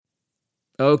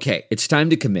Okay, it's time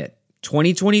to commit.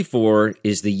 2024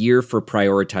 is the year for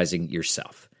prioritizing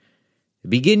yourself.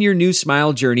 Begin your new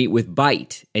smile journey with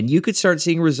Byte, and you could start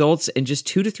seeing results in just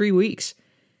 2 to 3 weeks.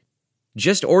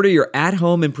 Just order your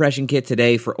at-home impression kit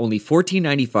today for only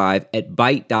 $14.95 at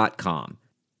Byte.com.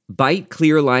 Byte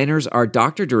clear liners are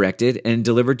doctor-directed and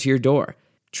delivered to your door.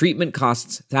 Treatment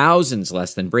costs thousands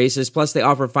less than braces, plus they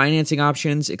offer financing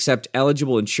options, accept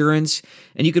eligible insurance,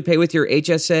 and you could pay with your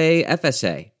HSA,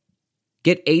 FSA.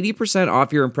 Get 80%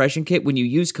 off your impression kit when you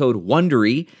use code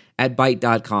WONDERY at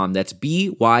Byte.com. That's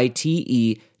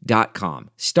BYTE.com.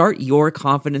 Start your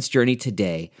confidence journey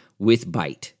today with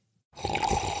Byte.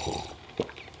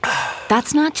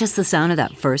 That's not just the sound of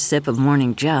that first sip of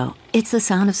Morning Joe. It's the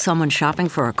sound of someone shopping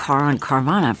for a car on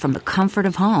Carvana from the comfort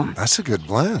of home. That's a good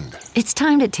blend. It's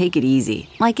time to take it easy,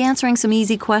 like answering some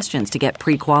easy questions to get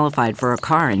pre-qualified for a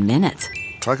car in minutes.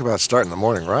 Talk about starting the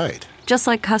morning right. Just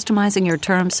like customizing your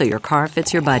terms so your car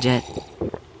fits your budget.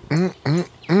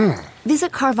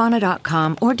 Visit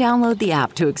Carvana.com or download the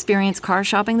app to experience car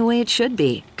shopping the way it should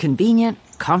be. Convenient,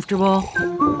 comfortable.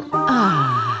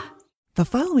 The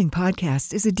following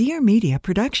podcast is a Dear Media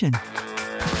production.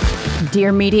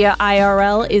 Dear Media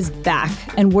IRL is back,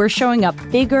 and we're showing up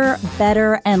bigger,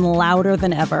 better, and louder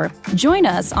than ever. Join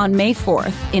us on May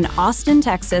 4th in Austin,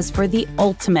 Texas for the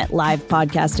ultimate live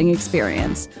podcasting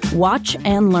experience. Watch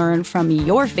and learn from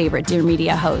your favorite Dear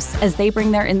Media hosts as they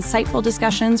bring their insightful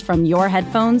discussions from your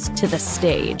headphones to the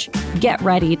stage. Get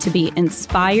ready to be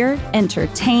inspired,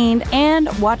 entertained, and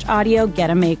watch audio get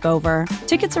a makeover.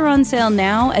 Tickets are on sale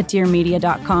now at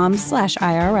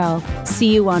dearmedia.com/IRL.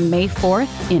 See you on May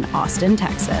 4th in Austin,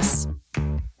 Texas.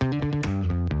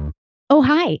 Oh,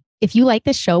 hi. If you like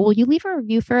this show, will you leave a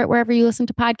review for it wherever you listen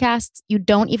to podcasts? You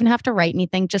don't even have to write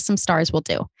anything, just some stars will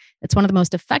do. It's one of the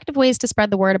most effective ways to spread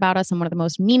the word about us and one of the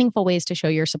most meaningful ways to show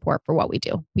your support for what we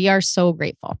do. We are so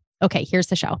grateful. Okay, here's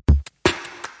the show.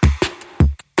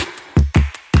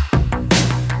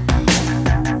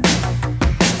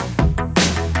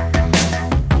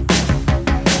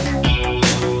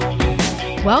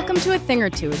 Welcome to A Thing or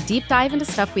Two, a deep dive into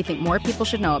stuff we think more people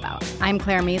should know about. I'm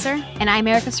Claire Mazer. And I'm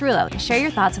Erica Cerullo. To share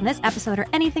your thoughts on this episode or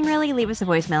anything really, leave us a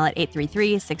voicemail at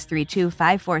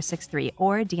 833-632-5463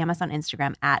 or DM us on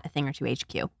Instagram at A Thing or Two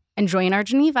HQ. And join our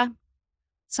Geneva.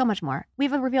 So much more. We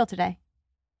have a reveal today.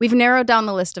 We've narrowed down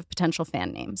the list of potential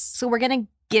fan names. So we're going to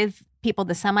give people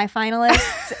the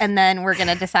semifinalists and then we're going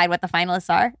to decide what the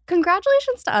finalists are.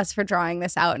 Congratulations to us for drawing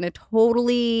this out in a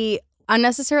totally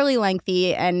unnecessarily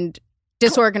lengthy and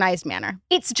disorganized manner.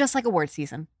 It's just like award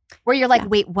season where you're like,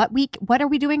 wait, what are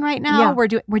we doing right now? Yeah.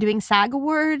 We're doing SAG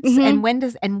awards and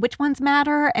which ones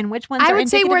matter and which ones I are would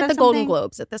say we're at the something? Golden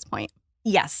Globes at this point.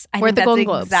 Yes, we're at the Golden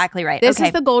Globes. Exactly right. This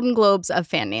is the Golden Globes of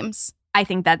fan names. I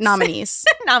think that's nominees.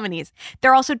 Nominees.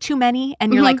 There are also too many,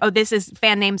 and you're like, oh, this is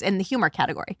fan names in the humor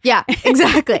category. Yeah,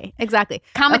 exactly. Exactly.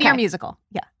 Comedy or musical.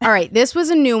 Yeah. All right. This was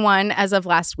a new one as of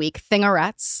last week.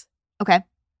 Thingerettes. Okay.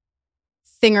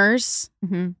 Thingers.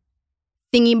 Mm-hmm.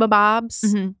 Thingy-mabobs.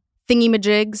 Mm-hmm.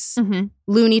 Thingy-majigs. Mm-hmm.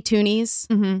 Loony Toonies.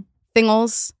 Mm-hmm.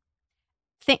 Thingles.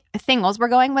 Thingles we're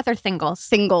going with, or Thingles?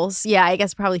 Thingles. Yeah, I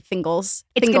guess probably Thingles.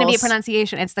 It's going to be a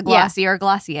pronunciation. It's the Glossier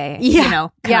Glossier,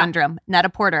 conundrum. Not a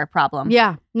Porter problem.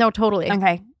 Yeah. No, totally.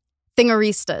 Okay.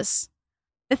 Thingeristas.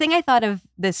 The thing I thought of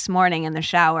this morning in the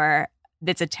shower,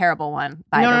 that's a terrible one,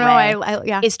 by the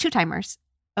way, is two-timers.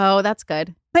 Oh, that's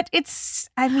good. But it's,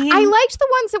 I liked the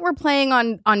ones that were playing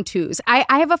on twos. I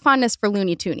have a fondness for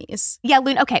Loony Toonies. Yeah,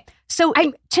 okay. So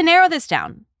to narrow this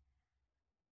down,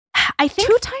 I think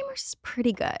two-timers is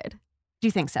pretty good. Do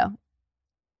you think so?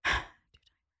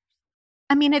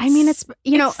 It's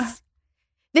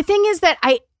the thing is that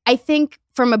I think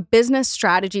from a business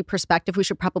strategy perspective, we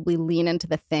should probably lean into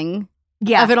the thing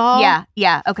of it all.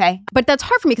 Yeah, okay. But that's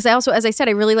hard for me because I also, as I said,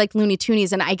 I really like Loony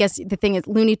Toonies. And I guess the thing is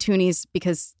Loony Toonies,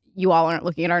 because you all aren't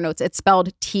looking at our notes, it's spelled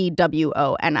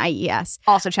TWONIES.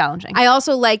 Also challenging. I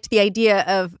also liked the idea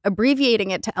of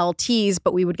abbreviating it to LTs,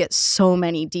 but we would get so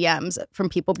many DMs from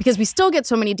people because we still get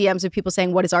so many DMs of people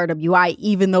saying, what is RWI,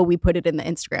 even though we put it in the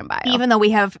Instagram bio. Even though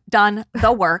we have done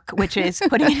the work, which is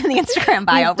putting it in the Instagram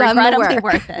bio. Regrettably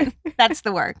worth it. That's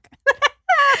the work.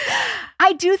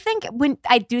 I do think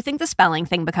the spelling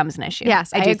thing becomes an issue.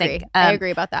 Yes, I agree. I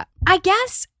agree about that. I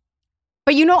guess.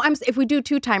 But if we do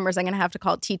two-timers, I'm going to have to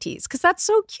call it TTs because that's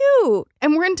so cute.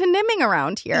 And we're into nimming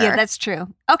around here. Yeah, that's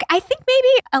true. Okay, I think maybe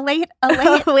a late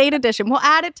late edition. We'll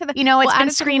add it to the... it's been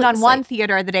screened on one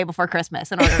theater the day before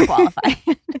Christmas in order to qualify.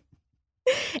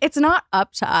 It's not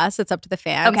up to us. It's up to the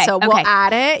fans. Okay, so we'll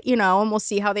add it, and we'll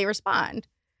see how they respond.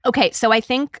 Okay, so I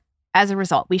think as a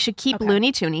result, we should keep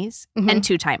Loony Toonies and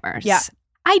two-timers. Yeah.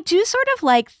 I do sort of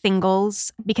like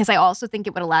Thingles because I also think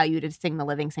it would allow you to sing the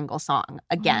Living Single song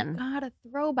again. Oh my God, a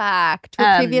throwback to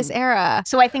a previous era.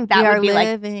 So I think that would be like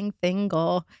living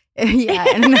single.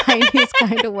 Yeah, in a 90s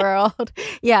kind of world.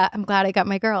 Yeah, I'm glad I got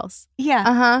my girls. Yeah.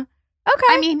 Uh-huh. Okay.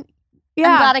 I mean, I'm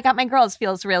glad I got my girls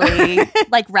feels really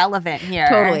like relevant here.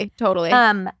 Totally.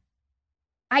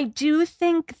 I do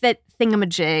think that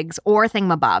thingamajigs or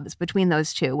thingamabobs, between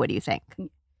those two, what do you think?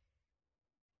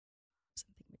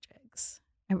 Thingamajigs.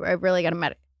 I really got to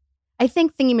met it. I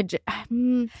think thingamajig.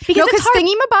 Because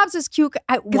thingamabobs is cute.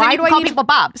 Why do I call need people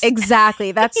bobs?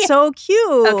 Exactly. That's so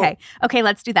cute. Okay,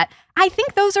 let's do that. I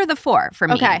think those are the 4 for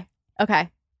me. Okay.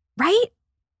 Right?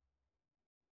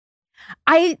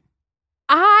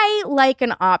 I like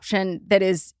an option that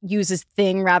uses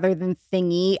thing rather than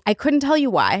thingy. I couldn't tell you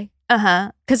why.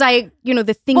 Because the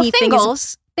thingy thing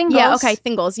is... Thingles. Yeah, okay,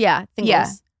 thingles. Yeah, thingles. Yeah.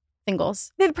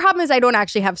 Thingles. The problem is I don't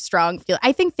actually have strong feel.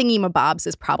 I think thingy-mabobs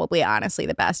is probably honestly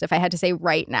the best if I had to say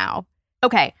right now.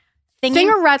 Okay.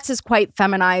 Fingerettes is quite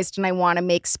feminized and I want to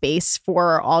make space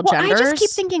for all genders. I just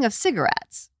keep thinking of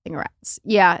cigarettes. Fingerettes.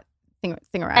 Yeah. Fingerettes.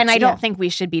 And I don't think we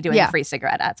should be doing free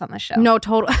cigarette ads on this show. No,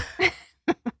 totally.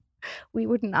 We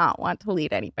would not want to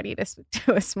lead anybody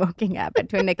to a smoking habit,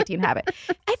 to a nicotine habit.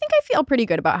 I think I feel pretty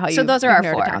good about how you. So those are our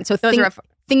 4. So those are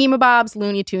thingy-mabobs,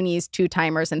 Loony Twonies,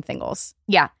 2-timers, and Thingles.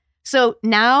 Yeah. So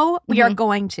now we are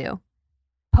going to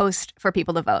post for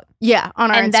people to vote. Yeah, on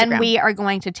our Instagram. And then we are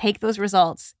going to take those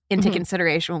results into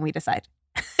consideration when we decide.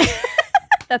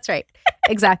 That's right.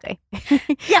 Exactly.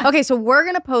 Yeah. Okay, so we're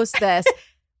going to post this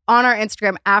on our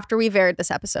Instagram after we've aired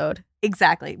this episode.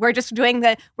 Exactly. We're just doing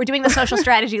the social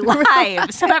strategy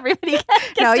live, so everybody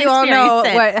gets now to you all know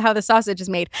it. how the sausage is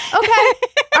made. Okay.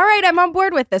 All right, I'm on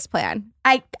board with this plan.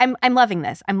 I'm loving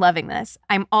this. I'm loving this.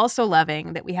 I'm also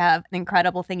loving that we have an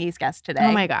incredible Thingies guest today.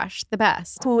 Oh my gosh, the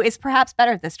best. Who is perhaps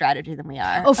better at this strategy than we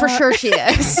are. Oh, for sure she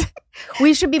is.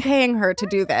 We should be paying her to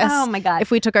do this. Oh my God. If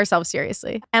we took ourselves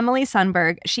seriously. Emily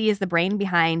Sundberg, she is the brain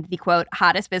behind the quote,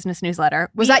 hottest business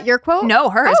newsletter. Was that your quote? No,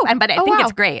 hers. Oh. But I think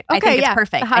it's great. Okay, I think it's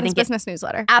perfect. The hottest business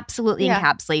newsletter. Absolutely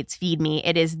encapsulates Feed Me.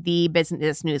 It is the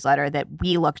business newsletter that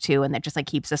we look to and that just like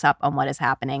keeps us up on what is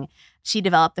happening. She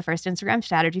developed the first Instagram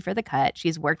strategy for The Cut.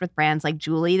 She's worked with brands like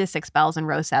Julie, The 6 Bells, and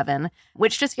Row 7,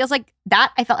 which just feels like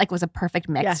that I felt like was a perfect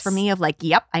mix for me of like,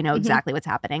 yep, I know exactly what's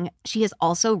happening. She has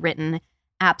also written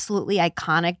absolutely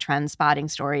iconic trend spotting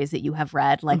stories that you have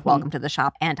read, like Welcome to the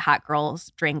Shop and Hot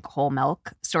Girls Drink Whole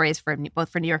Milk, stories for both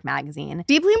for New York Magazine.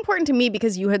 Deeply important to me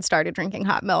because you had started drinking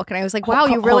hot milk and I was like, wow,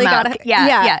 you really got it.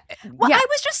 Yeah. Well, I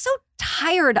was just so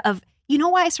tired of, you know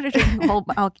why I started drinking whole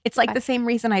milk? It's like the same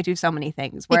reason I do so many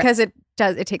things. Because it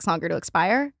takes longer to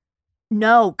expire?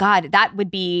 No, God, that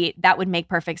would make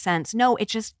perfect sense. No, it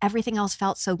just, everything else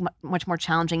felt so much more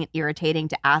challenging and irritating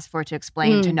to ask for, to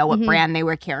explain, to know what brand they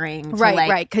were carrying.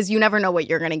 Right. Because you never know what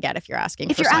you're going to get if you're asking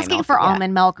for soy milk. If you're asking for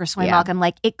almond milk or soy milk, I'm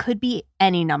like, it could be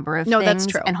any number of things. No, that's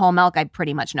true. And whole milk, I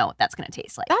pretty much know what that's going to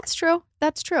taste like. That's true.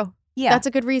 Yeah. That's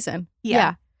a good reason.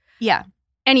 Yeah.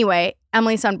 Anyway,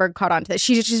 Emily Sundberg caught on to this.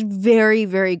 She's just very,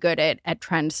 very good at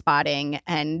trend spotting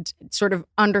and sort of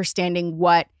understanding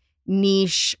what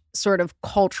niche sort of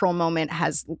cultural moment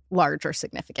has larger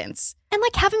significance. And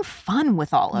like having fun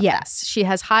with all of that. Yes. She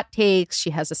has hot takes.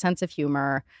 She has a sense of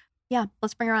humor. Yeah.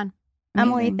 Let's bring her on. Amazing.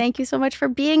 Emily, thank you so much for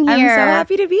being here. I'm so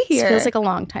happy to be here. This feels like a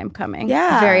long time coming.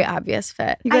 Yeah. Very obvious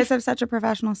fit. You guys have such a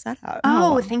professional setup.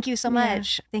 Oh, thank you so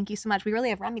much. Thank you so much. We really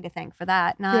have Remy to thank for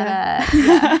that.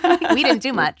 We didn't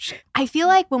do much. I feel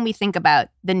like when we think about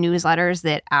the newsletters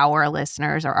that our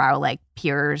listeners or our like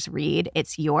peers read,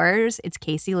 it's yours, it's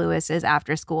Casey Lewis's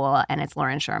After School, and it's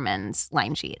Lauren Sherman's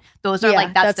Line Sheet. Those are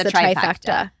like, that's the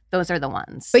trifecta. Those are the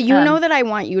ones. But you know that I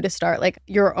want you to start like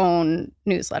your own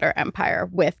newsletter empire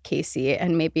with Casey,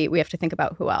 and maybe we have to think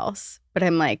about who else. But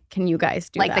I'm like, can you guys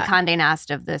do like that? the Condé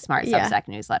Nast of the Smart Substack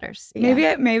newsletters?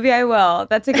 Yeah. Maybe I will.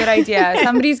 That's a good idea.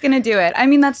 Somebody's gonna do it. I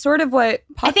mean, that's sort of what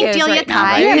Puck I think is Delia right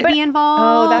Kai now, could be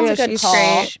involved. Oh, that's a good she's call.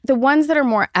 great. The ones that are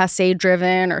more essay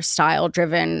driven or style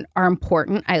driven are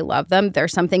important. I love them.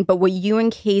 There's something. But what you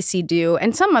and Casey do,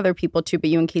 and some other people too, but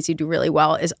you and Casey do really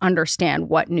well, is understand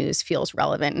what news feels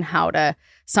relevant and how to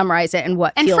summarize it and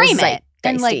what and feels frame like it.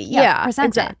 And like, present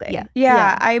exactly. it.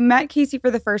 Yeah, I met Casey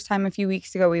for the first time a few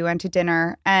weeks ago. We went to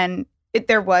dinner, and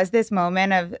there was this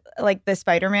moment of like the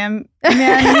Spider-Man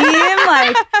meme,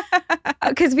 like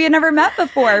because we had never met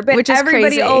before, but which is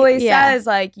everybody crazy. always says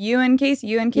like you and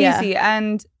Casey,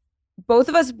 and both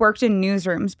of us worked in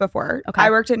newsrooms before. Okay.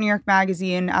 I worked at New York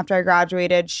Magazine after I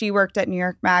graduated. She worked at New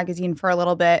York Magazine for a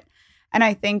little bit. And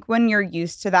I think when you're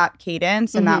used to that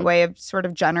cadence and that way of sort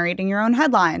of generating your own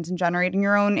headlines and generating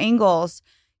your own angles,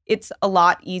 it's a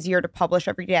lot easier to publish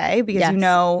every day because you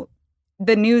know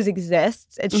the news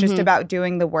exists. It's just about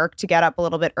doing the work to get up a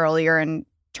little bit earlier and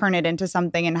turn it into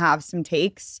something and have some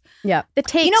takes. Yeah. The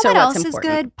takes You know are what what's else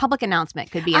important. is good? Public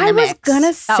announcement could be in the I mix. was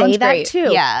gonna say that great.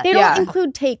 too. Yeah. They don't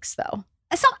include takes though.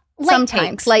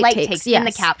 Sometimes light takes in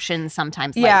the yes. captions.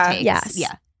 Sometimes Yeah. light takes. Yes.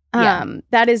 Yeah.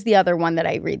 That is the other one that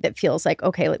I read that feels like,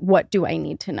 okay, like what do I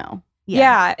need to know?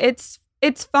 Yeah, it's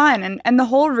fun. And the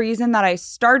whole reason that I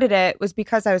started it was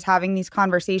because I was having these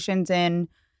conversations in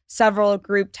several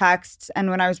group texts. And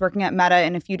when I was working at Meta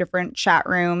in a few different chat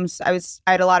rooms, I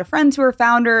had a lot of friends who were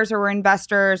founders or were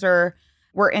investors or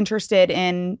were interested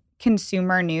in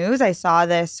consumer news. I saw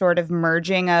this sort of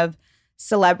merging of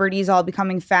celebrities all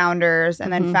becoming founders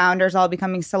and then founders all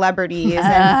becoming celebrities.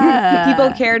 And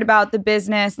people cared about the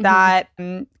business that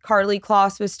Carly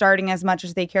Kloss was starting as much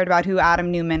as they cared about who Adam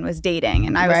Newman was dating.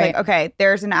 And I was like, okay,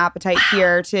 there's an appetite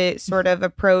here to sort of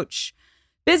approach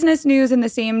business news in the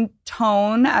same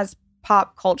tone as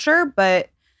pop culture. But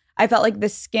I felt like the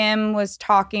Skim was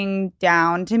talking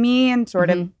down to me and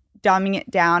sort of dumbing it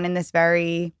down in this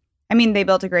very, I mean, they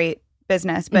built a great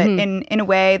business, but in a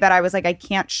way that I was like, I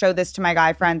can't show this to my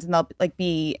guy friends and they'll like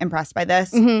be impressed by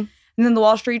this. And then the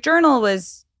Wall Street Journal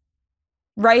was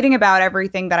writing about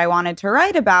everything that I wanted to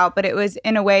write about, but it was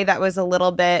in a way that was a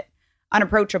little bit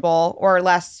unapproachable or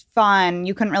less fun.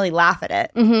 You couldn't really laugh at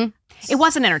it. It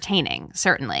wasn't entertaining,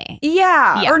 certainly.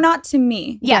 Yeah, or not to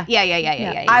me. Yeah.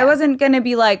 I wasn't going to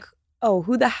be like, oh,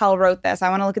 who the hell wrote this? I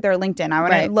want to look at their LinkedIn. I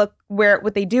want to look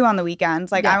what they do on the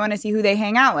weekends. Like, I want to see who they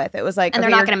hang out with. It was like, and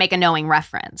they're not going to make a knowing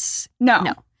reference.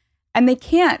 No. And they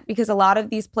can't, because a lot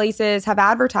of these places have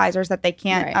advertisers that they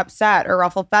can't upset or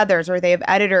ruffle feathers, or they have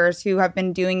editors who have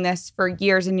been doing this for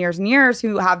years and years and years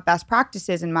who have best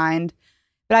practices in mind.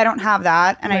 But I don't have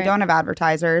that, and I don't have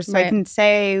advertisers. So I can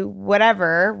say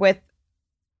whatever with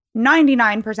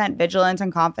 99% vigilance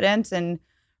and confidence, and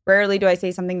rarely do I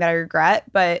say something that I regret,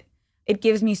 but it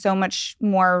gives me so much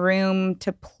more room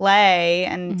to play,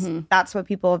 and that's what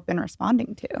people have been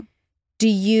responding to. Do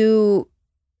you,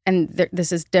 and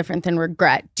this is different than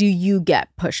regret, do you get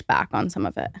pushback on some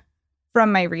of it?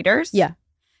 From my readers? Yeah.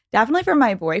 Definitely from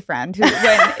my boyfriend,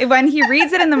 who when he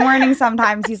reads it in the morning,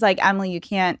 sometimes he's like, Emily, you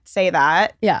can't say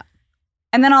that. Yeah.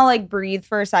 And then I'll like breathe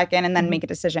for a second and then make a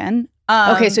decision.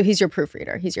 Okay, so he's your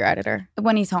proofreader. He's your editor.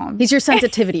 When he's home. He's your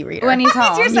sensitivity reader. When he's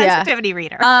home. He's your sensitivity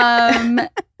reader.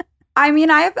 I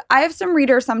mean, I have some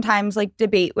readers sometimes like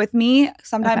debate with me.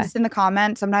 Sometimes it's in the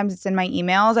comments. Sometimes it's in my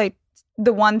emails.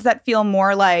 The ones that feel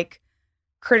more like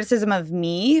criticism of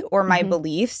me or my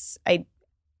beliefs, I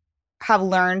have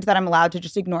learned that I'm allowed to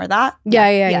just ignore that.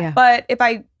 Yeah. But if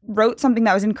I wrote something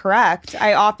that was incorrect,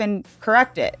 I often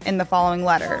correct it in the following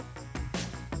letter.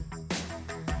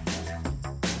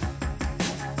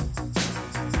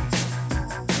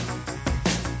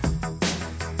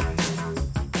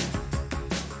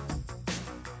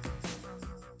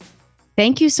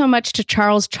 Thank you so much to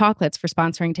Charles Chocolates for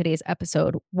sponsoring today's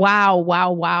episode.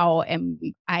 Wow. Am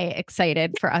I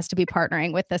excited for us to be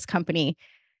partnering with this company.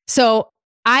 So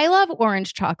I love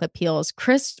orange chocolate peels.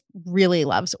 Chris really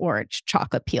loves orange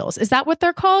chocolate peels. Is that what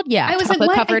they're called? Yeah. I was like,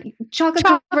 what? Chocolate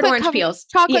covered orange peels.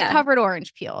 Chocolate covered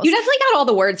orange peels. You definitely got all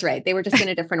the words right. They were just in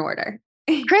a different order.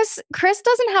 Chris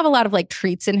doesn't have a lot of like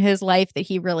treats in his life that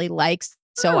he really likes.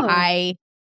 So I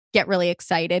get really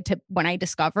excited when I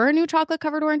discover a new chocolate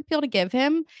covered orange peel to give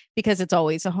him, because it's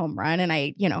always a home run. And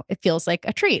it feels like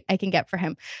a treat I can get for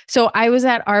him. So I was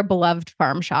at our beloved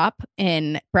farm shop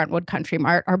in Brentwood Country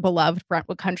Mart,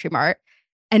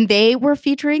 and they were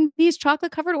featuring these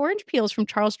chocolate covered orange peels from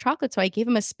Charles Chocolate. So I gave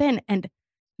him a spin, and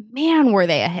man, were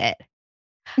they a hit.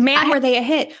 Were they a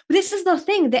hit? This is the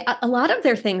thing. A lot of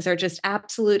their things are just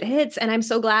absolute hits. And I'm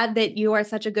so glad that you are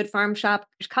such a good farm shop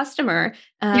customer,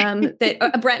 that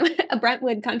a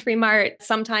Brentwood Country Mart,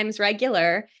 sometimes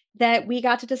regular, that we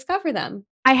got to discover them.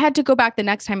 I had to go back the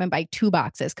next time and buy 2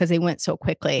 boxes because they went so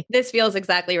quickly. This feels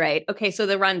exactly right. Okay, so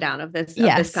the rundown of this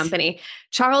company.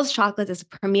 Charles Chocolate is a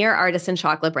premier artisan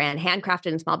chocolate brand,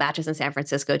 handcrafted in small batches in San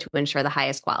Francisco to ensure the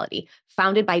highest quality.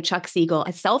 Founded by Chuck Siegel,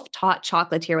 a self-taught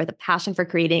chocolatier with a passion for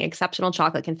creating exceptional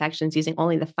chocolate confections using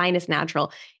only the finest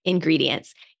natural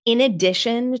ingredients. In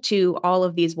addition to all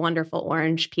of these wonderful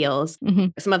orange peels,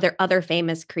 some of their other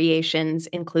famous creations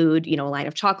include, a line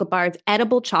of chocolate bars,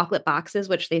 edible chocolate boxes,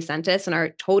 which they sent us and are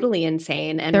totally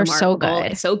insane and they're remarkable. So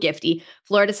good. So gifty.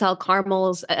 Fleur-de-sel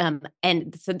caramels,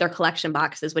 and their collection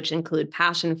boxes, which include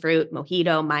passion fruit,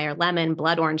 mojito, Meyer lemon,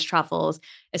 blood orange truffles,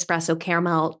 espresso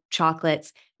caramel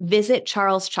chocolates, Visit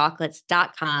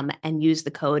charleschocolates.com and use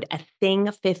the code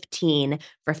ATHING15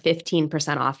 for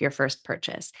 15% off your first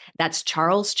purchase. That's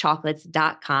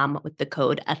charleschocolates.com with the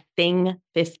code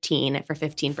ATHING15 for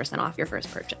 15% off your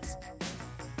first purchase.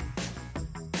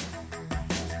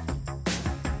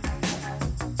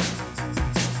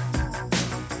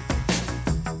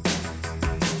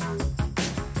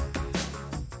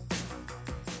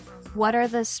 What are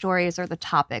the stories or the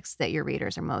topics that your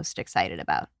readers are most excited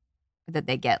about? That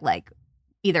they get, like,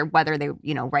 either whether they,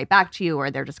 write back to you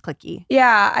or they're just clicky?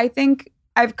 Yeah, I think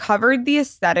I've covered the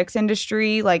aesthetics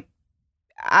industry, like,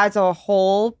 as a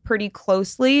whole pretty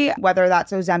closely, whether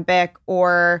that's Ozempic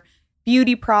or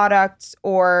beauty products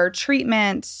or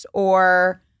treatments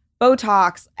or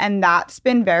Botox. And that's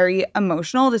been very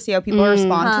emotional to see how people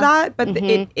respond to that. But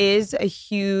it is a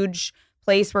huge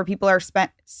place where people are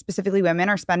specifically women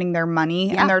are spending their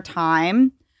money and their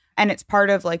time. And it's part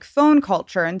of like phone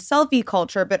culture and selfie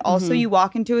culture. But also you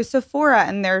walk into a Sephora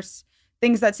and there's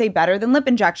things that say better than lip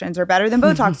injections or better than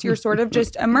Botox. You're sort of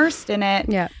just immersed in it.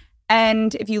 Yeah.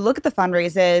 And if you look at the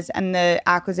fundraises and the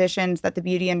acquisitions that the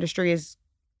beauty industry is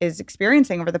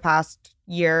experiencing over the past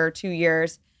year, 2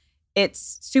 years,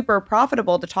 it's super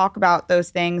profitable to talk about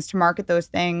those things, to market those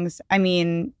things. I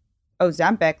mean,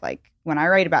 Ozempic, like, when I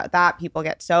write about that, people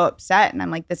get so upset. And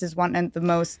I'm like, this is one of the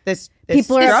most, this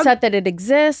people are drug, upset that it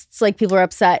exists. Like, people are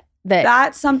upset that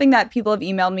that's something that people have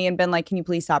emailed me and been like, can you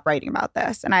please stop writing about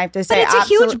this? And I have to say, but it's a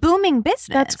huge booming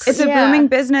business. It's a booming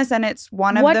business, and it's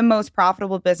one of the most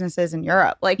profitable businesses in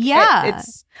Europe. Like,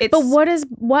 it's but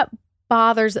what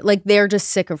bothers, like, they're just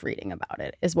sick of reading about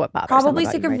it is what bothers probably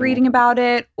them sick of reading about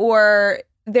it, or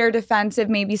they're defensive.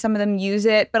 Maybe some of them use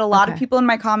it, but a lot of people in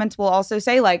my comments will also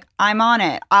say, like, I'm on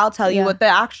it. I'll tell you what the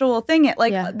actual thing is.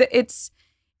 Like,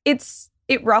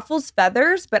 it ruffles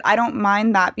feathers, but I don't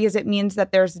mind that because it means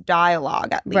that there's dialogue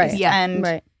at least. Right. Yeah.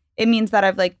 And it means that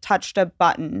I've like touched a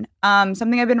button.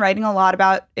 Something I've been writing a lot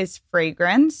about is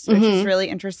fragrance, which is really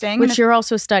interesting. Which you're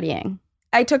also studying.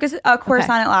 I took a course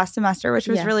on it last semester, which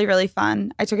was really, really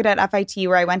fun. I took it at FIT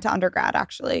where I went to undergrad,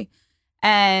 actually.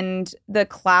 And the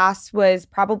class was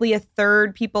probably a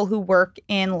third people who work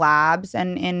in labs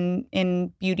and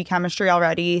in beauty chemistry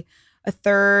already, a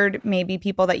third maybe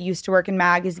people that used to work in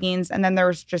magazines, and then there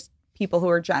was just people who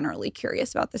are generally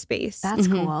curious about the space. That's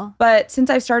cool. But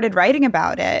since I've started writing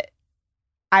about it,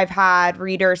 I've had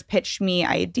readers pitch me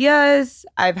ideas.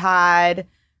 I've had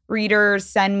readers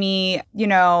send me,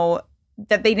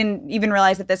 that they didn't even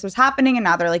realize that this was happening. And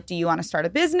now they're like, do you want to start a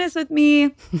business with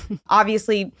me?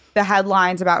 Obviously, the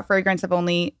headlines about fragrance have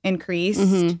only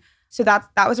increased. So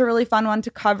that was a really fun one to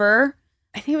cover.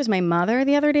 I think it was my mother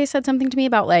the other day said something to me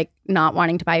about like not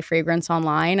wanting to buy fragrance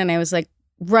online. And I was like,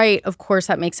 right, of course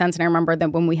that makes sense. And I remember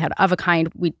that when we had Of a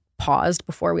Kind, we paused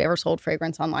before we ever sold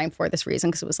fragrance online for this reason,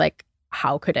 because it was like,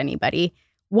 how could anybody?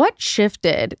 What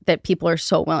shifted that people are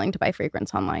so willing to buy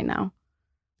fragrance online now?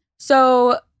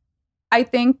 So I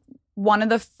think one of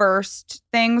the first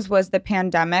things was the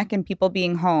pandemic and people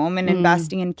being home and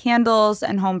investing in candles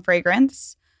and home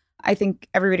fragrance. I think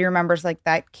everybody remembers like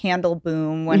that candle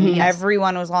boom when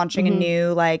everyone was launching a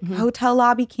new like hotel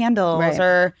lobby candles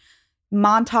or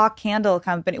Montauk Candle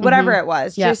Company, whatever it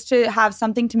was, just to have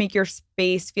something to make your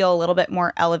space feel a little bit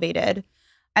more elevated.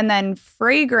 And then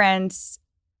fragrance,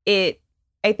 I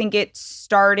think it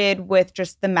started with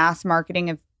just the mass marketing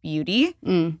of beauty.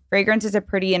 Fragrance is a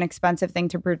pretty inexpensive thing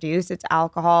to produce. It's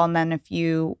alcohol and then a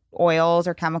few oils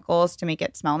or chemicals to make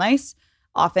it smell nice.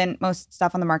 Often, most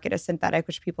stuff on the market is synthetic,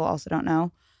 which people also don't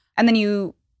know. And then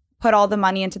you put all the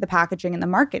money into the packaging and the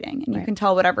marketing, and you can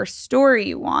tell whatever story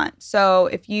you want. So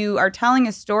if you are telling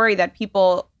a story that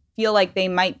people feel like they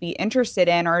might be interested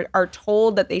in or are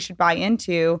told that they should buy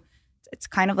into, it's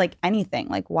kind of like anything.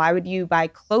 Like, why would you buy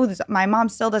clothes? My mom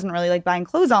still doesn't really like buying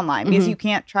clothes online because you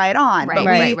can't try it on.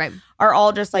 Right, but we are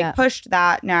all just like pushed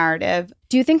that narrative.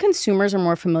 Do you think consumers are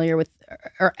more familiar with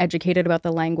or educated about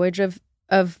the language of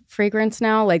fragrance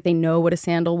now? Like they know what a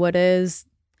sandalwood is?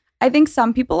 I think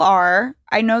some people are.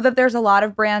 I know that there's a lot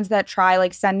of brands that try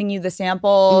like sending you the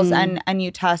samples and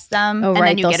you test them. Oh, and right.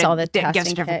 then you They'll get sell a the gift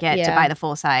certificate to buy the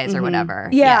full size or whatever.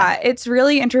 Yeah, it's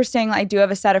really interesting. I do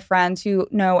have a set of friends who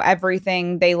know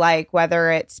everything they like, whether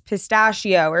it's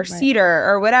pistachio or cedar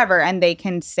or whatever, and they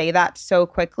can say that so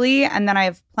quickly. And then I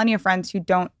have plenty of friends who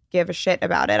don't give a shit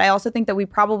about it. I also think that we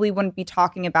probably wouldn't be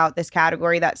talking about this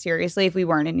category that seriously if we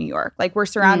weren't in New York. Like we're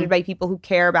surrounded by people who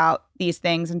care about these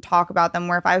things and talk about them,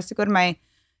 where if I was to go to my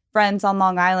friends on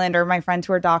Long Island or my friends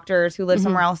who are doctors who live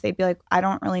somewhere else, they'd be like, I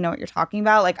don't really know what you're talking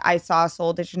about. Like I saw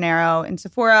Sol de Janeiro in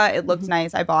Sephora. It looked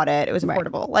nice. I bought it. It was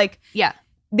affordable. Like,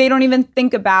 they don't even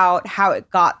think about how it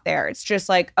got there. It's just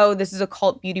like, oh, this is a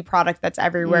cult beauty product that's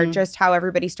everywhere. Just how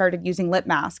everybody started using lip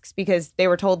masks because they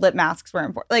were told lip masks were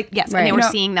important. Like, yes, and they were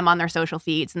seeing them on their social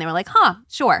feeds and they were like, huh,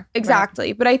 sure. Exactly.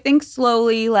 Right. But I think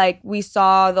slowly, like, we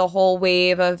saw the whole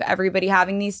wave of everybody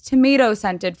having these tomato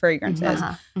scented fragrances.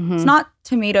 It's not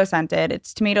tomato scented,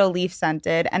 it's tomato leaf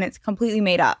scented, and it's completely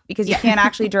made up because you can't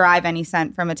actually derive any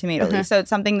scent from a tomato leaf. So it's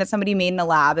something that somebody made in a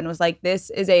lab and was like, this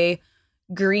is a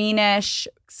greenish,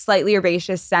 slightly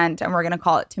herbaceous scent, and we're going to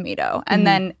call it tomato. And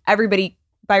then everybody,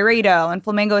 Byredo and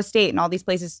Flamingo Estate and all these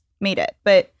places made it.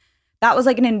 But that was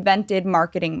like an invented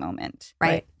marketing moment.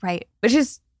 Right. Which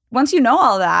is, once you know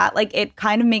all that, like, it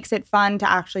kind of makes it fun to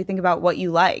actually think about what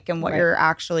you like and what you're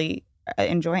actually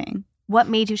enjoying. What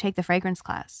made you take the fragrance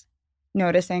class?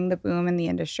 Noticing the boom in the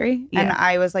industry. Yeah. And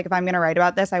I was like, if I'm going to write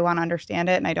about this, I want to understand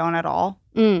it, and I don't at all.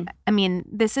 I mean,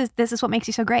 this is what makes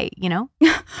you so great, you know?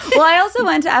 Well, I also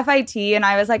went to FIT, and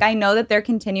I was like, I know that their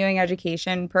continuing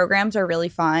education programs are really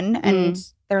fun, and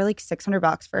they're like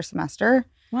 $600 for a semester.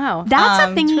 Wow.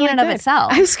 That's a thing in and of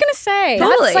itself. I was going to say.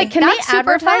 Totally. That's like, can they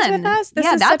advertise with us? This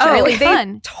is that's such really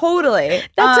fun. Totally.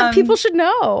 That's what people should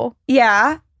know.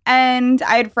 Yeah. And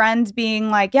I had friends being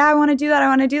like, yeah, I want to do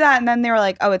that. And then they were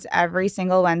like, oh, it's every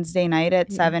single Wednesday night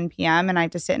at 7 p.m. and I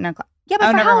have to sit in a class. Yeah,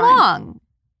 but for how long?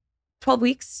 12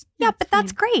 weeks. Yeah, but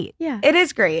that's great. Yeah. It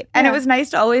is great. And it was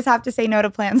nice to always have to say no to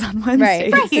plans on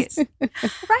Wednesdays.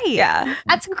 Right. Yeah.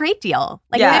 That's a great deal.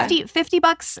 Like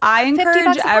 $50. I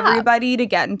encourage everybody to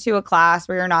get into a class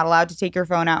where you're not allowed to take your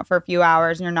phone out for a few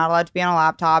hours and you're not allowed to be on a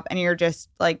laptop and you're just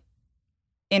like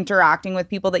interacting with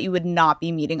people that you would not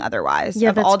be meeting otherwise. Yeah,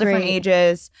 of all different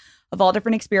ages, of all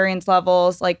different experience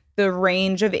levels. Like, the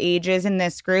range of ages in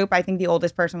this group, I think the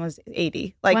oldest person was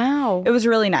 80. Like, wow. It was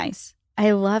really nice.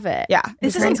 I love it. Yeah.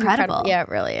 This is incredible. Yeah, it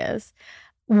really is.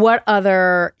 What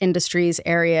other industries,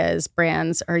 areas,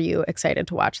 brands are you excited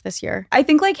to watch this year? I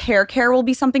think like hair care will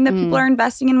be something that people are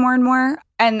investing in more and more.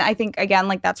 And I think, again,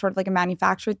 like, that's sort of like a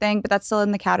manufactured thing, but that's still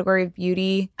in the category of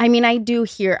beauty. I mean, I do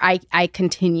hear, I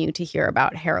continue to hear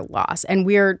about hair loss. And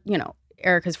we're,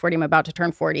 Erica's 40, I'm about to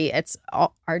turn 40. It's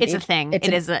all our It's a thing.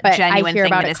 It is a genuine thing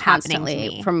that is happening to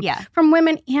me. From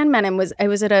women and men. And I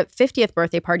was at a 50th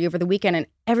birthday party over the weekend, and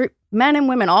every men and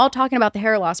women all talking about the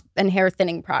hair loss and hair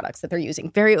thinning products that they're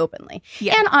using very openly.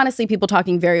 Yeah. And honestly, people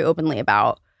talking very openly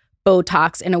about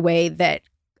Botox in a way that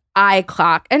I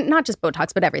clock, and not just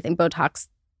Botox, but everything. Botox,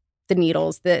 the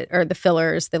needles, the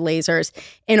fillers, the lasers,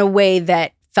 in a way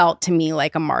that felt to me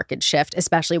like a market shift,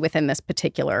 especially within this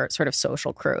particular sort of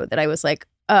social crew, that I was like,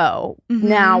 oh,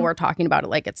 now we're talking about it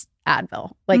like it's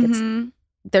Advil. Like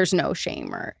there's no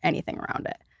shame or anything around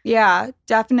it. Yeah,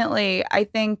 definitely. I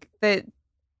think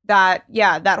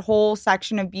that whole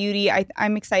section of beauty,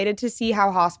 I'm excited to see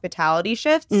how hospitality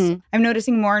shifts. I'm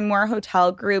noticing more and more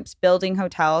hotel groups building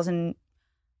hotels in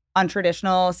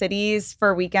untraditional cities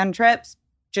for weekend trips.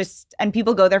 And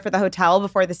people go there for the hotel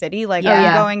before the city. Like,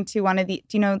 I'm going to one of do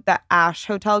you know the Ash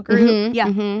Hotel group?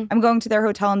 I'm going to their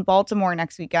hotel in Baltimore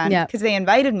next weekend because they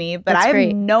invited me, but I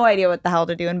have no idea what the hell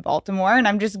to do in Baltimore. And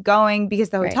I'm just going because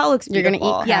the hotel looks beautiful. You're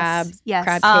going to eat crabs,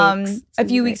 crab cakes. A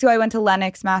few weeks ago, I went to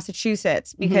Lenox,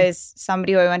 Massachusetts, because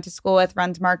somebody who I went to school with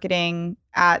runs marketing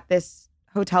at this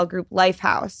hotel group,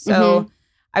 Lifehouse. So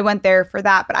I went there for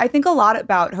that. But I think a lot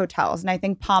about hotels. And I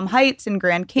think Palm Heights and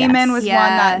Grand Cayman was one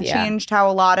that changed how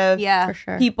a lot of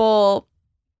people,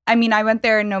 I mean, I went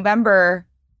there in November.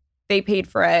 They paid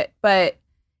for it. But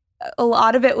a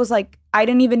lot of it was like, I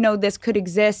didn't even know this could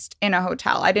exist in a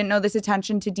hotel. I didn't know this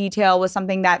attention to detail was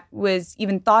something that was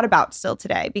even thought about still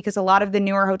today. Because a lot of the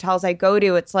newer hotels I go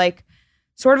to, it's like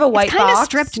sort of a white box. It's kind of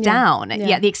stripped down.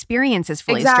 Yeah, the experience is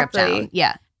fully stripped down.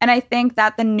 Yeah. And I think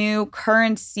that the new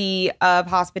currency of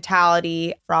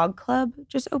hospitality, Frog Club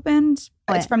just opened.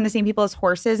 It's from the same people as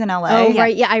Horses in LA. Oh,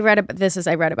 right. Yeah, I read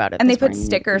about it. And they put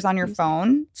stickers on your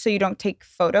phone so you don't take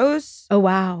photos. Oh,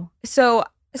 wow. So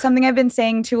something I've been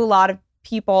saying to a lot of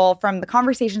people from the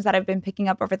conversations that I've been picking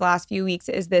up over the last few weeks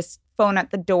is this phone at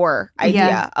the door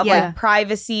idea of like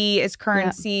privacy is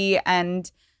currency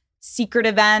and secret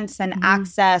events and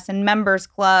access and members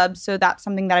clubs. So that's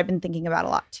something that I've been thinking about a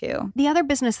lot too. The other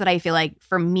business that I feel like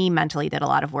for me mentally did a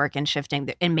lot of work in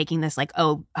shifting and making this like,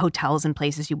 hotels and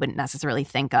places you wouldn't necessarily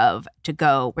think of to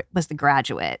go was the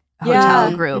Graduate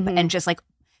Hotel Group. And just like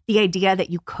the idea that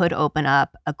you could open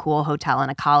up a cool hotel in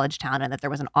a college town and that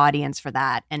there was an audience for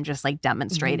that and just like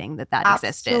demonstrating that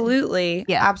existed. Absolutely.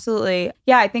 Yeah. Absolutely.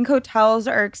 Yeah. I think hotels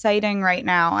are exciting right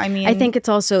now. I mean, I think it's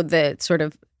also the sort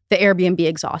of the Airbnb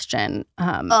exhaustion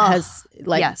has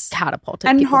catapulted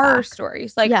and people horror back.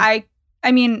 stories. Like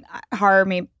I mean, horror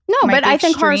may No, but I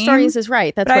think Horror Stories is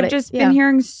right. That's but what I've just been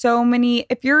hearing so many.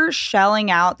 If you're shelling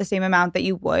out the same amount that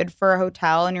you would for a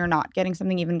hotel and you're not getting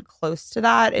something even close to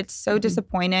that, it's so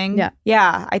disappointing.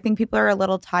 Yeah. I think people are a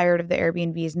little tired of the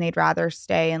Airbnbs and they'd rather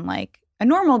stay in like a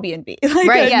normal B&B. Like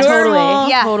right. Yeah. Normal,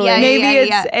 totally.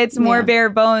 Maybe it's more bare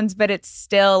bones, but it's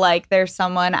still like there's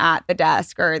someone at the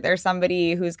desk or there's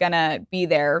somebody who's gonna be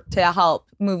there to help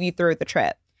move you through the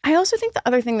trip. I also think the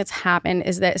other thing that's happened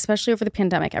is that, especially over the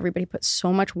pandemic, everybody put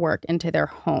so much work into their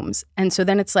homes. And so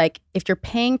then it's like, if you're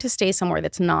paying to stay somewhere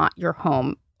that's not your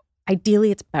home, ideally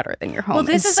it's better than your home. Well,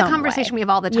 this is a conversation we have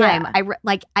all the time.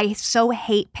 Yeah. I so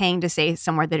hate paying to stay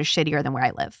somewhere that is shittier than where I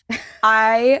live.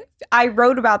 I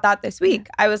wrote about that this week.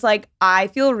 I was like, I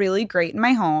feel really great in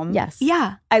my home. Yes.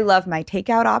 Yeah. I love my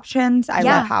takeout options. I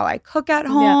love how I cook at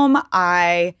home.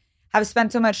 I have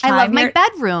spent so much time. I love my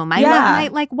bedroom. I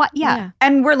love my Yeah.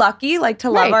 And we're lucky to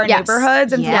love our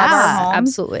neighborhoods and to love our homes.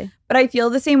 Absolutely. But I feel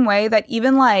the same way that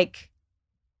even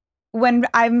when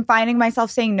I'm finding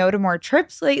myself saying no to more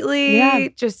trips lately,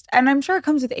 and I'm sure it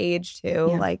comes with age too.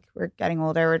 Yeah. Like we're getting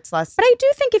older, it's less. But I do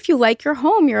think if you like your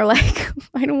home, you're like,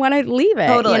 I don't want to leave it.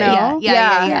 Totally. You know?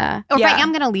 Yeah. Or if I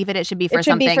am going to leave it, it should be for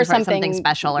something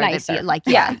special or nicer.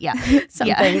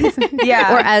 Something.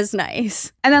 Or as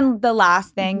nice. And then the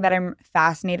last thing that I'm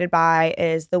fascinated by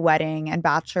is the wedding and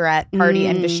bachelorette party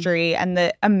industry and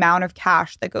the amount of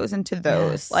cash that goes into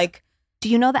those. Yes. Do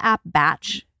you know the app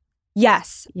Batch?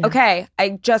 Yes. Yeah. Okay.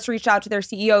 I just reached out to their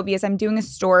CEO because I'm doing a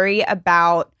story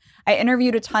about, I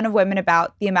interviewed a ton of women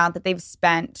about the amount that they've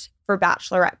spent for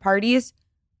bachelorette parties.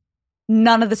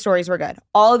 None of the stories were good.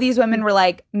 All of these women were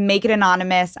like, make it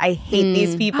anonymous. I hate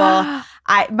these people.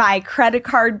 My credit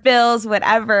card bills,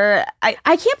 whatever. I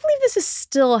can't believe this is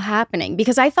still happening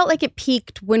because I felt like it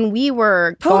peaked when we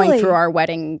were going through our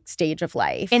wedding stage of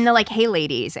life. In the Hey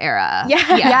Ladies era.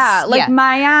 Yeah. Yes. Yeah.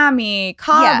 Miami,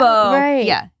 Cabo. Yeah. Right.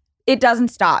 Yeah. It doesn't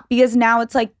stop because now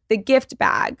it's the gift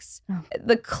bags,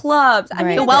 the clubs. I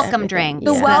mean, the welcome drinks.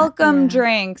 The welcome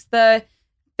drinks. The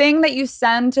thing that you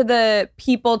send to the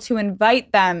people to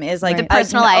invite them is the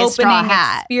personalized opening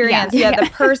hat experience. Yeah, the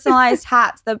personalized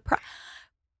hats.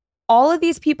 All of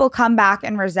these people come back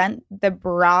and resent the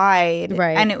bride.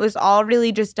 Right. And it was all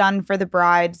really just done for the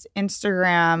bride's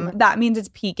Instagram. Right. That means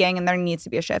it's peaking and there needs to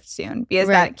be a shift soon because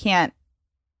that can't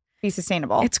be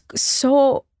sustainable. It's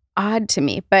so odd to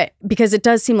me, but because it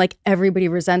does seem like everybody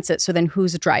resents it. So then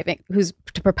who's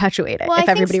to perpetuate it? Well, if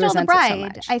everybody resents the bride, it so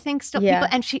much, I think still people,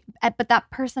 but that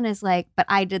person is like, but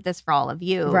I did this for all of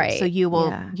you, right? So you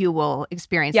will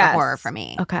experience the horror for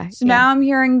me. Okay. So now I'm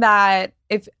hearing that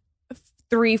if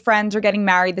 3 friends are getting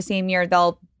married the same year,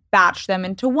 they'll batch them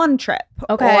into one trip.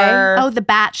 Okay. The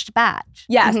batched batch.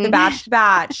 Yes, the batched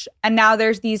batch. And now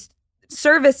there's these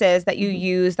services that you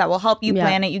use that will help you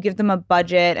plan it. You give them a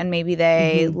budget and maybe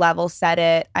they level set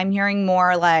it. I'm hearing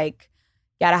more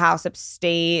get a house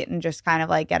upstate and just kind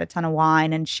of get a ton of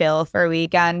wine and chill for a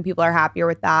weekend. People are happier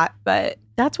with that, but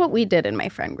that's what we did in my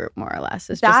friend group, more or less.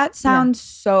 That sounds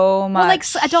so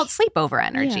much adult sleepover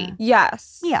energy.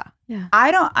 Yes. Yeah.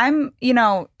 I'm in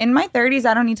my 30s.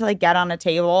 I don't need to get on a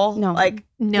table. No.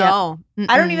 No.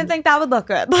 I don't even think that would look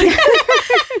good.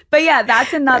 But yeah,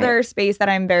 that's another space that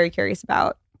I'm very curious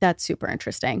about. That's super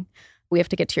interesting. We have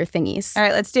to get to your thingies. All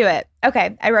right, let's do it.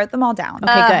 Okay, I wrote them all down.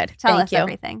 Okay, good. Tell Thank us you.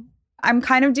 Everything. I'm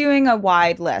kind of doing a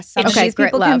wide list. Some of these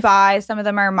people can buy. Some of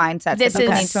them are mindsets that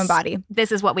people need to embody.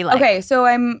 This is what we like. Okay, so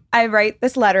I write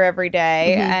this letter every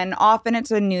day, and often it's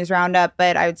a news roundup,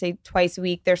 but I would say twice a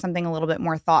week there's something a little bit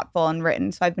more thoughtful and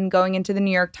written. So I've been going into the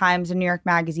New York Times and New York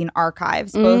Magazine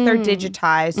archives. Both are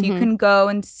digitized, so you can go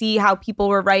and see how people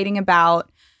were writing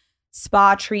about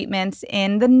spa treatments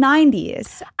in the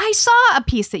 90s. I saw a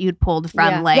piece that you'd pulled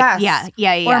from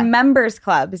or members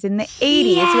clubs in the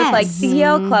 80s with the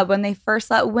Yale Club when they first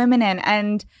let women in.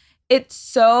 And it's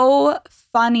so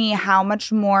funny how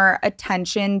much more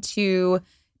attention to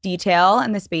detail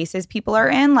and the spaces people are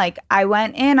in. I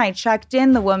went in, I checked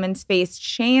in, the woman's face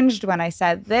changed when I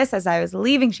said this. As I was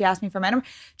leaving, she asked me for my number.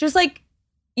 Just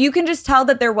you can just tell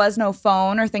that there was no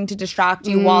phone or thing to distract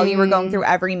you while you were going through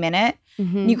every minute.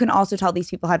 You can also tell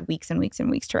these people had weeks and weeks and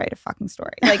weeks to write a fucking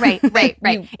story. Right.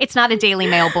 It's not a Daily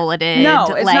Mail bulletin. No,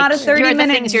 it's not a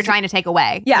 30-minute things you're trying to take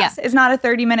away. Yes, it's not a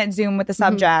 30-minute Zoom with a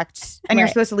subject, and you're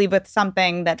supposed to leave with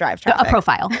something that drives traffic. A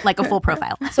profile, a full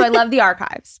profile. So I love the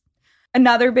archives.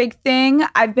 Another big thing,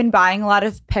 I've been buying a lot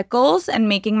of pickles and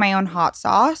making my own hot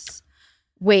sauce.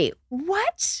 Wait,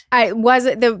 what? Was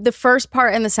it the first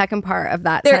part and the second part of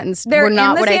that sentence? They're were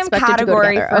not in the what same I expected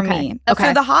category to go for together. me. Okay.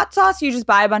 So the hot sauce, you just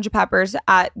buy a bunch of peppers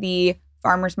at the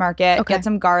farmer's market, get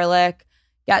some garlic,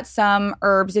 get some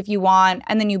herbs if you want,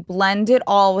 and then you blend it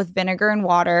all with vinegar and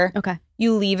water. Okay.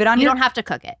 You leave it on You don't have to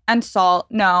cook it. And salt.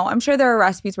 No, I'm sure there are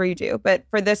recipes where you do, but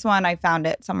for this one, I found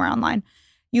it somewhere online.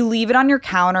 You leave it on your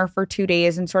counter for 2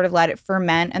 days and sort of let it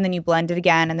ferment, and then you blend it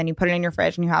again, and then you put it in your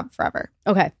fridge and you have it forever.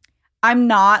 Okay. I'm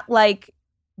not like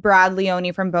Brad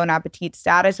Leone from Bon Appetit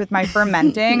status with my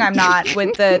fermenting. I'm not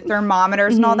with the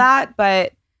thermometers and all that,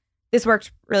 but this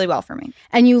worked really well for me.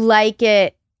 And you like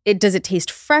it? Does it taste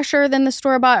fresher than the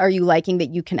store-bought? Are you liking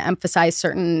that you can emphasize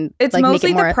certain... It's like, mostly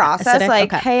make it more the process. acidic?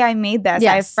 Like, okay. hey, I made this.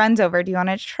 Yes. I have friends over. Do you want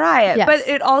to try it? Yes. But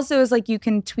it also is like you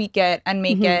can tweak it and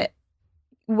make it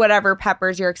whatever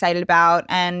peppers you're excited about.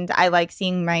 And I like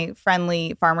seeing my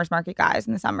friendly farmers market guys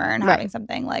in the summer and having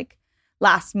something like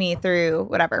last me through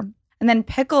whatever. And then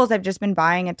pickles, I've just been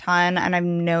buying a ton, and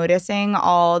I'm noticing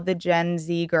all the Gen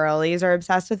Z girlies are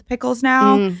obsessed with pickles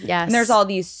now. Yes. And there's all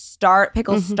these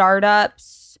pickle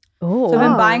startups. Oh. So I've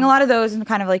been buying a lot of those and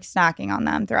kind of like snacking on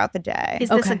them throughout the day. Is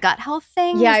this a gut health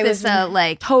thing? Yeah, Is this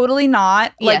like totally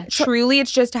not. Yeah. Like truly,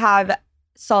 it's just to have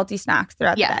salty snacks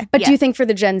throughout the day. But do you think for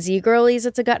the Gen Z girlies,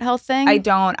 it's a gut health thing? I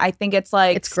don't. I think it's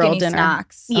like It's girl skinny dinner.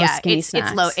 snacks. Skinny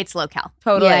snacks. It's low cal.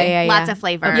 Totally. Yeah. Lots of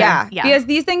flavor. Yeah. Because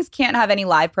these things can't have any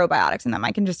live probiotics in them.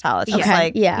 I can just tell. It's just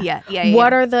like Yeah.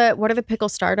 What are the pickle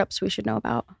startups we should know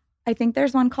about? I think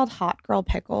there's one called Hot Girl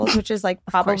Pickles, which is like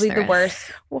probably the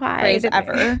worst phrase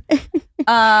ever.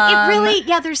 It really,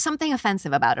 there's something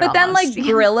offensive about it. But then like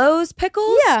Grillo's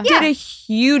Pickles did a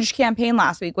huge campaign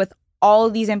last week with all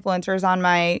of these influencers on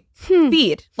my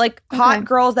feed. Like hot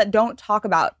girls that don't talk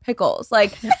about pickles.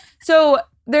 Like, so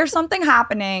there's something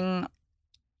happening.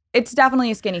 It's definitely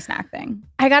a skinny snack thing.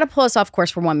 I got to pull us off course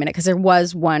for 1 minute because there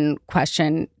was one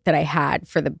question that I had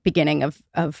for the beginning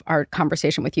of our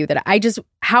conversation with you that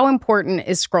how important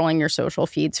is scrolling your social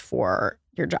feeds for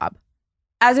your job?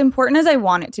 As important as I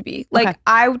want it to be. Like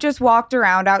I just walked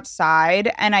around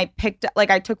outside and I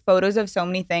took photos of so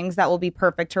many things that will be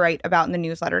perfect to write about in the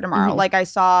newsletter tomorrow. Like I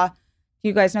saw,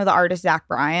 you guys know the artist Zach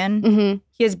Bryan?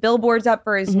 He has billboards up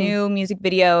for his new music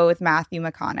video with Matthew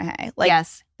McConaughey. Like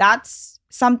that's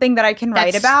something that I can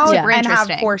write about and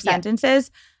have 4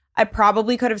 sentences. I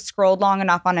probably could have scrolled long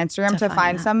enough on Instagram to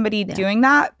find somebody doing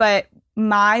that, but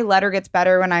my letter gets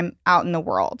better when I'm out in the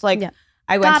world. Like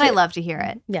I love to hear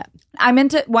it. Yeah. I'm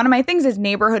into, one of my things is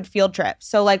neighborhood field trips.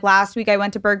 So like last week I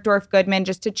went to Bergdorf Goodman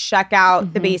just to check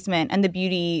out the basement and the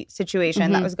beauty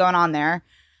situation that was going on there.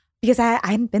 Because I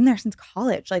hadn't been there since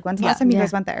college. Like, when's the last time you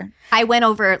guys went there? I went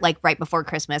over like right before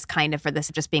Christmas, kind of for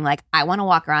this, just being like, I want to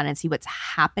walk around and see what's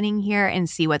happening here and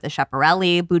see what the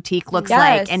Schiaparelli boutique looks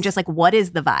like. And just like, what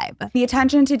is the vibe? The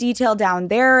attention to detail down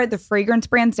there, the fragrance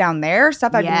brands down there,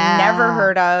 stuff I've never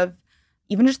heard of.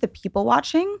 Even just the people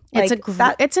watching. Like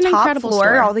it's an top incredible floor,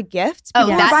 store. all the gifts.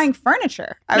 People are buying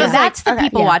furniture. That's the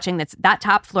people watching. That's that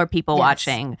top floor people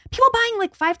watching. People buying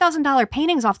like $5,000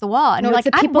 paintings off the wall. And you're like,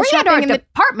 people we're at our shopping in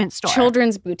department store.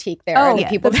 Children's boutique there. Oh, and the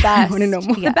people the that best. want to know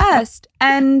more. The best.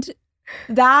 And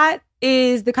that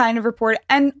is the kind of report.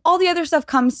 And all the other stuff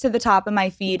comes to the top of my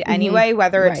feed anyway,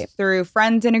 whether it's through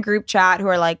friends in a group chat who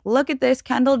are like, look at this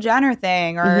Kendall Jenner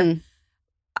thing, or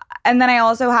and then I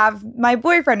also have my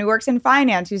boyfriend who works in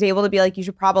finance who's able to be like, you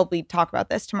should probably talk about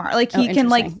this tomorrow. Like he can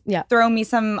like throw me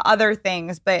some other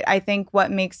things. But I think what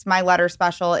makes my letter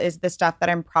special is the stuff that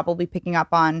I'm probably picking up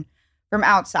on from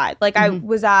outside. Like I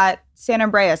was at San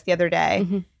Andreas the other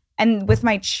day and with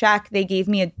my check, they gave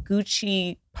me a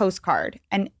Gucci postcard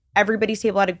and everybody's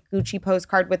table had a Gucci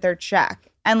postcard with their check.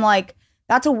 And like,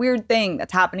 that's a weird thing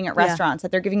that's happening at restaurants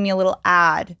that they're giving me a little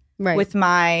ad with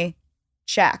my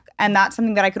check. And that's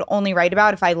something that I could only write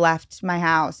about if I left my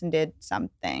house and did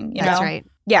something, you know? That's right.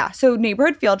 Yeah. So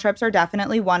neighborhood field trips are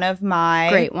definitely one of my...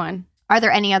 Great one. Are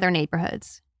there any other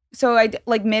neighborhoods? So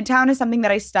like Midtown is something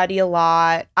that I study a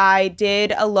lot. I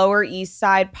did a Lower East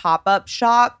Side pop-up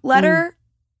shop letter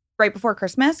right before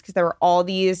Christmas because there were all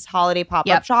these holiday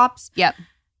pop-up shops.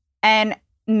 And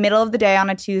middle of the day on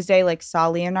a Tuesday, like saw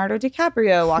Leonardo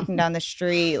DiCaprio walking down the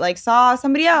street, like saw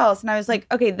somebody else. And I was like,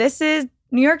 okay, this is...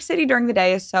 New York City during the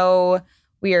day is so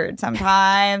weird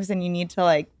sometimes and you need to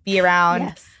like be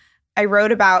around. I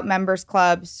wrote about members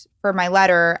clubs for my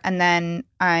letter and then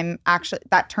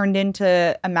that turned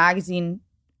into a magazine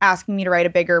asking me to write a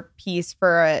bigger piece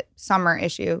for a summer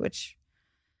issue, which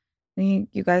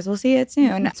you guys will see it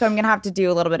soon. So I'm going to have to do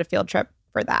a little bit of field trip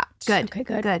for that. Good. Okay,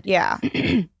 good. Yeah.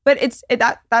 But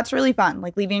that's really fun.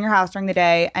 Like leaving your house during the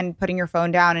day and putting your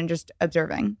phone down and just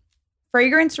observing.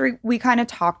 Fragrance we kind of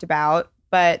talked about.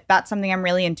 But that's something I'm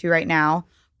really into right now.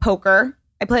 Poker.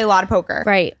 I play a lot of poker.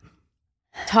 Right.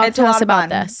 Talk to us about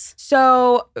this.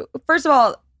 So, first of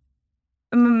all,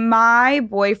 my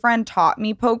boyfriend taught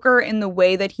me poker in the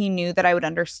way that he knew that I would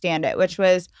understand it, which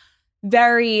was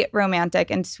very romantic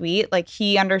and sweet. Like,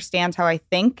 he understands how I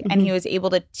think, and he was able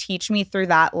to teach me through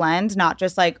that lens, not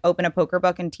just like open a poker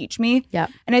book and teach me. Yeah.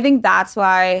 And I think that's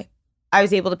why I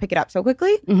was able to pick it up so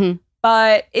quickly.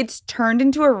 But it's turned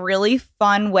into a really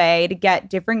fun way to get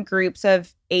different groups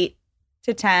of 8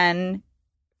 to 10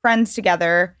 friends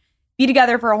together, be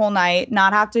together for a whole night,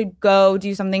 not have to go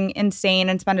do something insane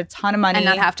and spend a ton of money. And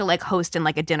not have to like host in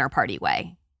like a dinner party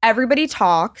way. Everybody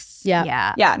talks.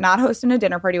 Yeah. Yeah, not host in a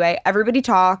dinner party way. Everybody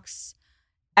talks.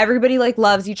 Everybody like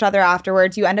loves each other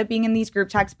afterwards. You end up being in these group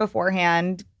texts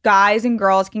beforehand. Guys and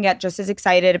girls can get just as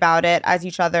excited about it as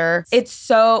each other.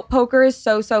 Poker is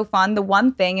so fun. The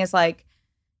one thing is like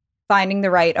finding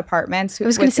the right apartments. I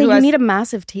was going to say, you need a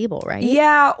massive table, right?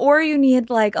 Yeah, or you need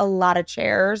like a lot of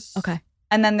chairs. Okay.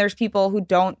 And then there's people who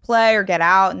don't play or get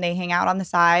out and they hang out on the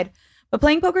side. But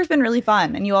playing poker's been really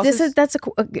fun. And you also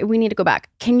we need to go back.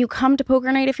 Can you come to poker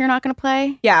night if you're not going to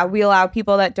play? Yeah, we allow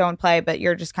people that don't play, but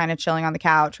you're just kind of chilling on the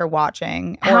couch or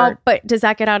watching. But does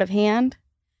that get out of hand?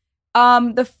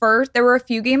 There were a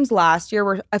few games last year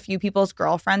where a few people's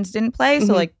girlfriends didn't play.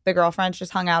 So like the girlfriends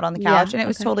just hung out on the couch and it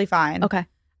was totally fine. Okay.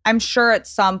 I'm sure at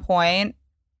some point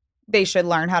they should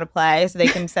learn how to play so they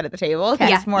can sit at the table.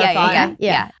 It's more fun.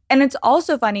 Yeah. And it's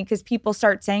also funny because people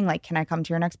start saying like, can I come to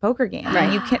your next poker game?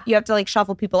 Right. You have to like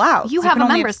shuffle people out. You have a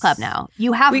members club now.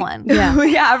 You have one. Yeah.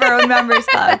 We have our own members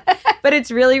club. But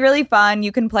it's really, really fun.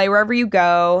 You can play wherever you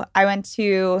go. I went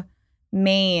to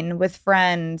Maine with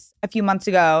friends a few months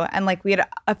ago, and like we had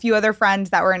a few other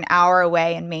friends that were an hour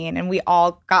away in Maine, and we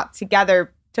all got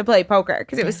together to play poker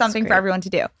because it was something for everyone to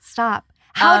do. Stop.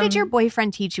 How did your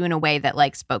boyfriend teach you in a way that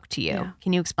like spoke to you? Yeah.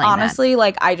 Can you explain Honestly,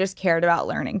 like I just cared about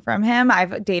learning from him.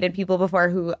 I've dated people before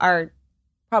who are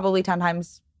probably 10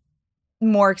 times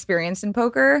more experienced in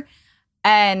poker,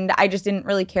 and I just didn't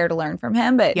really care to learn from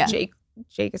him. But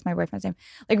Jake is my boyfriend's name,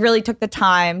 like really took the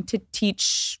time to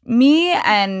teach me.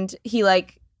 And he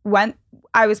like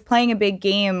I was playing a big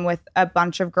game with a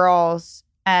bunch of girls,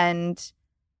 and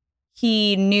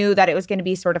he knew that it was going to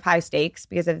be sort of high stakes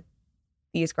because of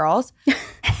these girls.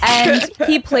 And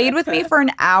he played with me for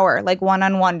an hour, like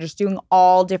one-on-one, just doing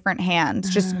all different hands,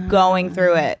 just going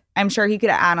through it. I'm sure he could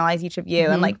analyze each of you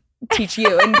and like teach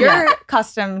you in your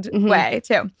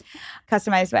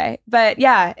customized way. But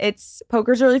yeah,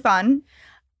 poker's really fun.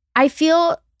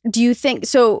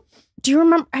 Do you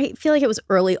remember? I feel like it was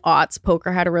early aughts.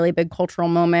 Poker had a really big cultural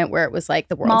moment where it was like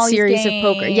the World Molly's Series game.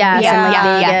 of poker. Yes, and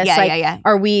like Vegas. Yeah.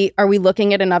 Are we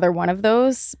looking at another one of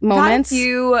those moments? Got a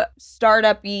few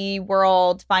startup-y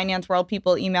finance world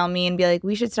people email me and be like,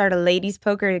 we should start a ladies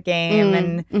poker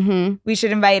game and we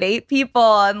should invite 8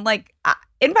 people. And like,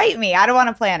 invite me. I don't want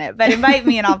to plan it, but invite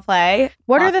me and I'll play.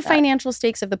 What are the financial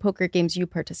stakes of the poker games you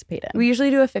participate in? We usually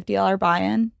do a $50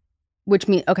 buy-in. Which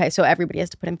means, okay, so everybody has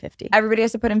to put in 50. Everybody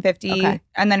has to put in 50. Okay.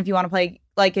 And then if you want to play,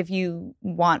 like if you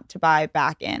want to buy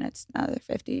back in, it's another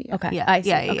 50. Okay.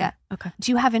 Yeah. Okay.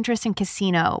 Do you have interest in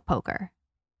casino poker?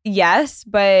 Yes,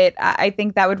 but I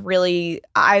think that would really,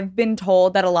 I've been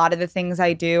told that a lot of the things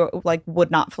I do like would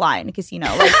not fly in a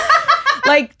casino. Like,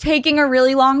 like taking a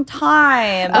really long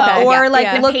time or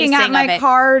looking at my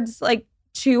cards like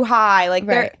too high. Like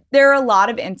there are a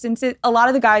lot of instances, a lot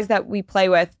of the guys that we play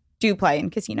with do play in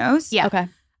casinos. Yeah. Okay.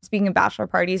 Speaking of bachelor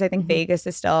parties, I think Vegas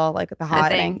is still like the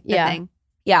hot thing.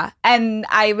 Yeah. And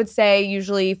I would say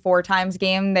usually 4 times a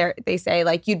game, they say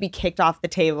like you'd be kicked off the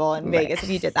table in Vegas if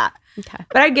you did that. Okay.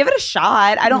 But I'd give it a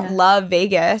shot. I don't love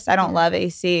Vegas. I don't love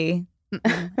AC.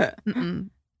 But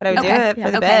I would do it for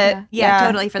the bit. Yeah,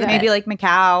 totally for the maybe bit. Like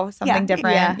Macau, something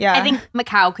different. Yeah. I think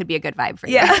Macau could be a good vibe for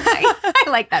you. Yeah. I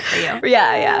like that for you.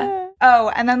 Yeah.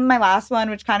 Oh, and then my last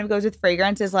one, which kind of goes with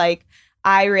fragrance, is like,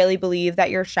 I really believe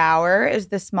that your shower is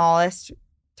the smallest,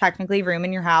 technically, room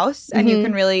in your house. And you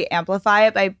can really amplify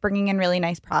it by bringing in really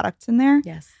nice products in there.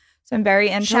 Yes. So I'm very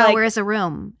into shower as a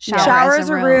room. Shower as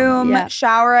a room. Yeah.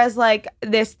 Shower as like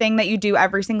this thing that you do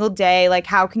every single day. Like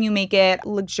how can you make it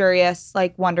luxurious,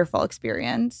 like wonderful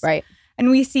experience? Right. And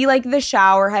we see like the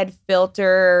shower head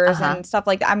filters and stuff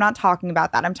like that. I'm not talking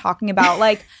about that. I'm talking about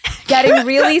like getting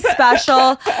really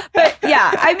special. But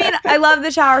yeah, I mean, I love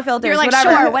the shower filters. You're like,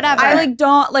 whatever. sure, whatever. I like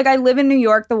don't, like I live in New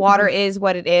York. The water is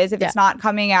what it is. If it's not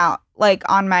coming out like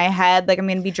on my head, like I'm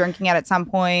going to be drinking it at some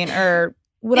point or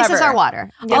whatever. This is our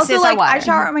water. Also, like, I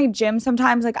shower at my gym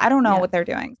sometimes. Like, I don't know what they're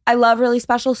doing. I love really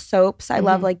special soaps. I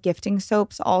love, like, gifting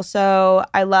soaps also.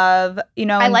 I love,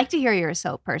 I like to hear you're a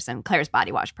soap person, Claire's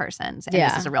body wash person. And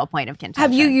this is a real point of contention.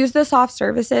 Have you used the soft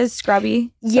services,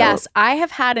 scrubby soap? Yes, I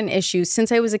have had an issue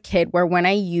since I was a kid where when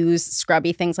I use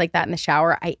scrubby things like that in the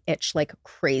shower, I itch like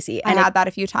crazy. I had that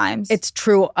a few times. It's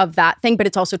true of that thing, but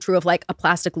it's also true of like a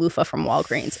plastic loofah from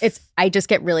Walgreens. I just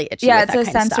get really itchy. Yeah, with it's that a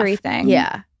kind of sensory stuff. thing.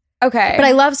 Yeah. Okay. But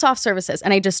I love soft services,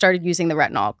 and I just started using the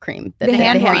retinol cream. The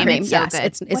hand cream. It's so yes, good.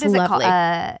 it's What is lovely. it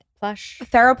called? Plush?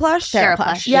 Theraplush?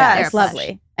 Theraplush. Yeah, Yes. it's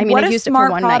lovely. I mean, What I a used it smart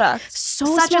for one product. night.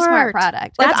 So Such a smart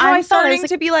product. Like, That's how I I'm felt. I was starting like,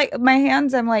 to be like, my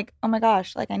hands, I'm like, oh my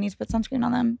gosh, like I need to put sunscreen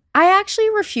on them. I actually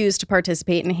refuse to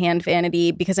participate in hand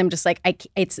vanity because I'm just like,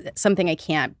 it's something I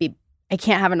can't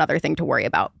have another thing to worry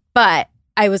about. But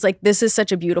I was like, this is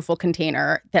such a beautiful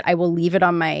container that I will leave it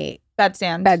on my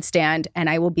bedstand, and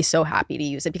I will be so happy to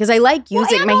use it because I like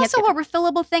using my also a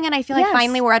refillable thing, and I feel like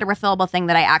finally we're at a refillable thing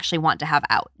that I actually want to have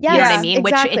out. Yes, you know what I mean?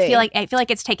 exactly. Which I feel like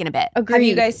it's taken a bit. Agreed. Have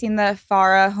you guys seen the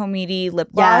Farah Homidi lip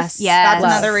gloss? Yes. That's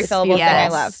another refillable thing I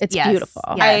love. It's beautiful.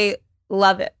 Yes. I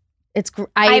love it.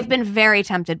 I've been very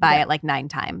tempted by it like 9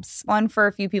 times. One for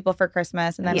a few people for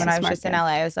Christmas, and then when I was just in LA,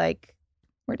 I was like,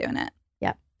 we're doing it.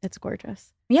 Yeah, it's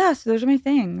gorgeous. Yeah, so those are my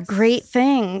things. Great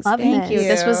things. Thank you.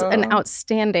 This was an you.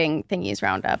 outstanding Thingies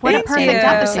roundup. What a Thank perfect you.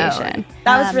 episode.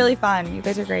 That was really fun. You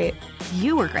guys are great.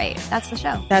 You were great. That's the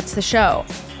show. That's the show.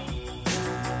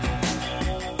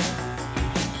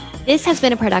 This has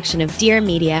been a production of Dear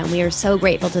Media, and we are so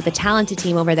grateful to the talented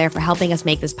team over there for helping us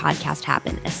make this podcast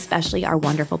happen, especially our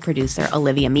wonderful producer,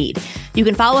 Olivia Mead. You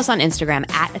can follow us on Instagram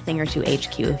at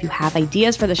 @AThingOrTwoHQ. If you have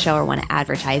ideas for the show or want to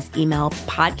advertise, email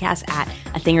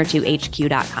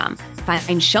podcast@athingortwohq.com.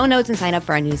 Find show notes and sign up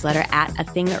for our newsletter at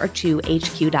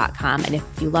athingortwohq.com. And if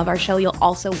you love our show, you'll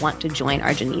also want to join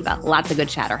our Geneva. Lots of good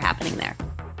chatter happening there.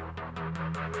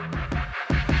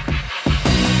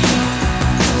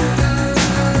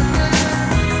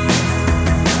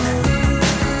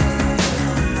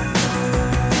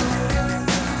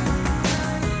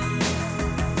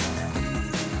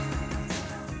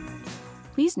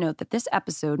 Please note that this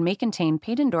episode may contain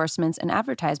paid endorsements and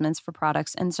advertisements for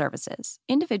products and services.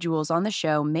 Individuals on the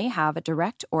show may have a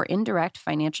direct or indirect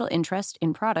financial interest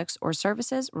in products or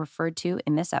services referred to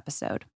in this episode.